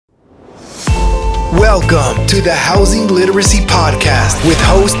Welcome to the Housing Literacy Podcast with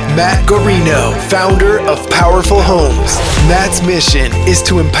host Matt Garino, founder of Powerful Homes. Matt's mission is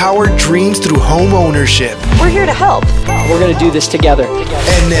to empower dreams through home ownership. We're here to help. We're going to do this together.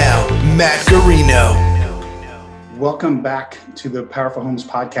 And now, Matt Garino. Welcome back to the Powerful Homes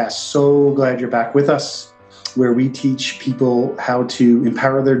Podcast. So glad you're back with us, where we teach people how to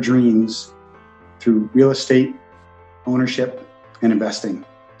empower their dreams through real estate, ownership, and investing.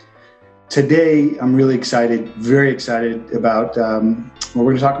 Today, I'm really excited, very excited about what we're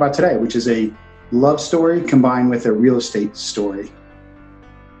going to talk about today, which is a love story combined with a real estate story.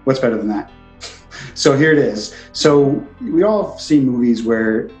 What's better than that? So here it is. So we all have seen movies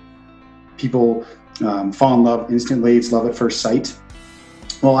where people fall in love instantly. It's love at first sight.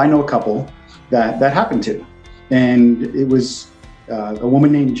 Well, I know a couple that happened to. And it was a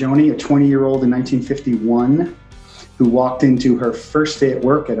woman named Joni, a 20-year-old in 1951, who walked into her first day at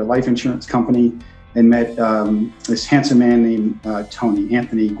work at a life insurance company and met this handsome man named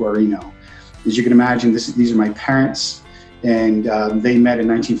Anthony Guarino. As you can imagine, these are my parents, and they met in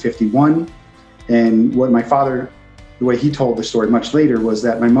 1951. And what my father, the way he told the story much later, was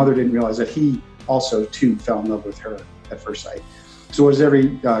that my mother didn't realize that he also, too, fell in love with her at first sight. So what does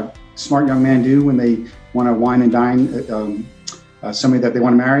every smart young man do when they want to wine and dine somebody that they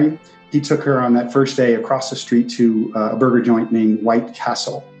want to marry? He took her on that first day across the street to a burger joint named White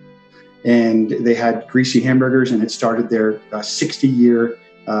Castle. And they had greasy hamburgers, and it started their 60-year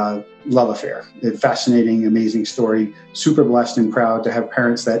love affair. A fascinating, amazing story. Super blessed and proud to have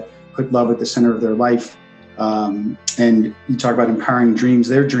parents that put love at the center of their life. And you talk about empowering dreams.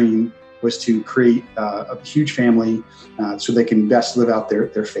 Their dream was to create a huge family so they can best live out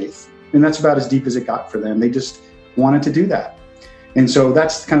their faith. And that's about as deep as it got for them. They just wanted to do that. And so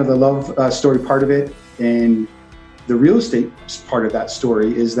that's kind of the love story part of it. And the real estate part of that story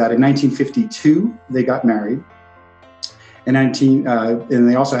is that in 1952, they got married. And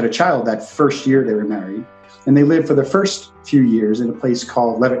they also had a child that first year they were married. And they lived for the first few years in a place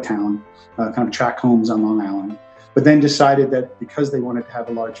called Levittown, kind of tract homes on Long Island. But then decided that because they wanted to have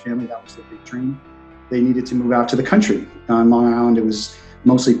a large family, that was their big dream, they needed to move out to the country. On Long Island, it was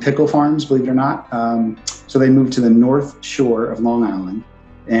mostly pickle farms, believe it or not. So they moved to the North Shore of Long Island,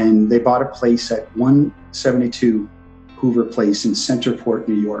 and they bought a place at 172 Hoover Place in Centerport,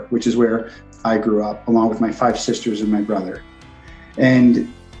 New York, which is where I grew up, along with my 5 sisters and my brother.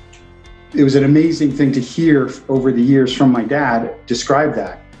 And it was an amazing thing to hear over the years from my dad describe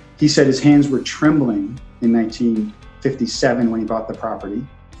that. He said his hands were trembling in 1957 when he bought the property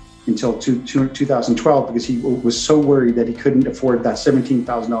until 2012, because he was so worried that he couldn't afford that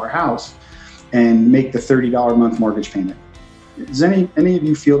 $17,000 house and make the $30 a month mortgage payment. Does any of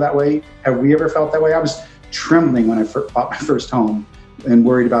you feel that way? Have we ever felt that way? I was trembling when I bought my first home and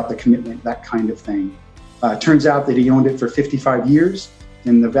worried about the commitment, that kind of thing. Turns out that he owned it for 55 years,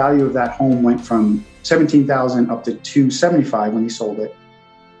 and the value of that home went from $17,000 up to $275 when he sold it.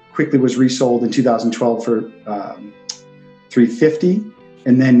 Quickly was resold in 2012 for $350,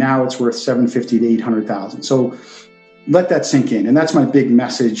 and then now it's worth $750 to $800,000. So let that sink in, and that's my big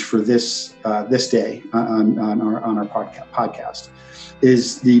message for this day on our podcast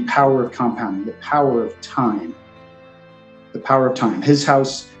is the power of compounding, the power of time. The power of time. His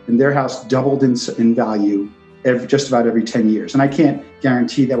house and their house doubled in value just about every 10 years, and I can't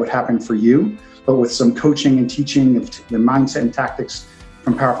guarantee that would happen for you, but with some coaching and teaching of the mindset and tactics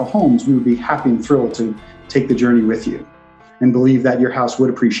from Powerful Homes, we would be happy and thrilled to take the journey with you and believe that your house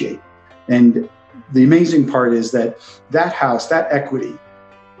would appreciate. And the amazing part is that house, that equity,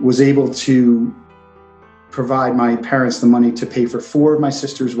 was able to provide my parents the money to pay for 4 of my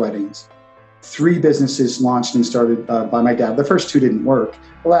sister's weddings, 3 businesses launched and started by my dad. The first 2 didn't work.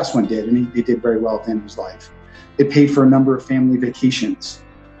 The last one did, and he did very well at the end of his life. It paid for a number of family vacations.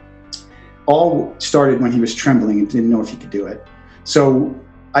 All started when he was trembling and didn't know if he could do it. So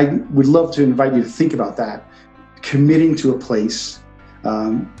I would love to invite you to think about that. Committing to a place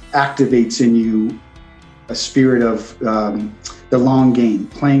activates in you a spirit of the long game,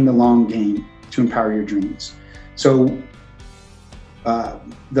 playing the long game to empower your dreams. So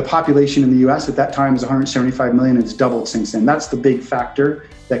the population in the US at that time was 175 million. It's doubled since then. That's the big factor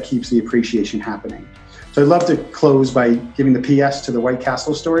that keeps the appreciation happening. So I'd love to close by giving the PS to the White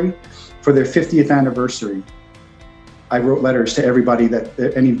Castle story. For their 50th anniversary, I wrote letters to everybody,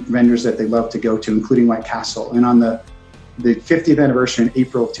 any vendors that they love to go to, including White Castle. And on the 50th anniversary in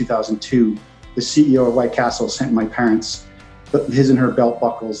April of 2002, the CEO of White Castle sent my parents his and her belt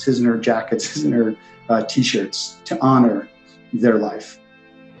buckles, his and her jackets, his and her t-shirts to honor their life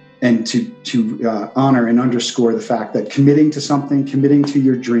and to honor and underscore the fact that committing to something, committing to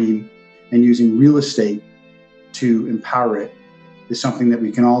your dream and using real estate to empower it is something that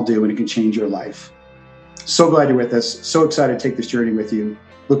we can all do, and it can change your life. So glad you're with us. So excited to take this journey with you.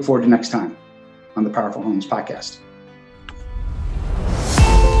 Look forward to next time on the Powerful Homes Podcast.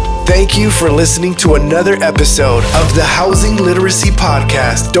 Thank you for listening to another episode of the Housing Literacy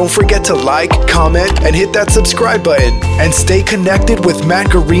Podcast. Don't forget to like, comment, and hit that subscribe button. And stay connected with Matt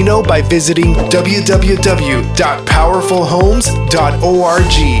Garino by visiting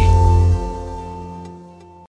www.powerfulhomes.org.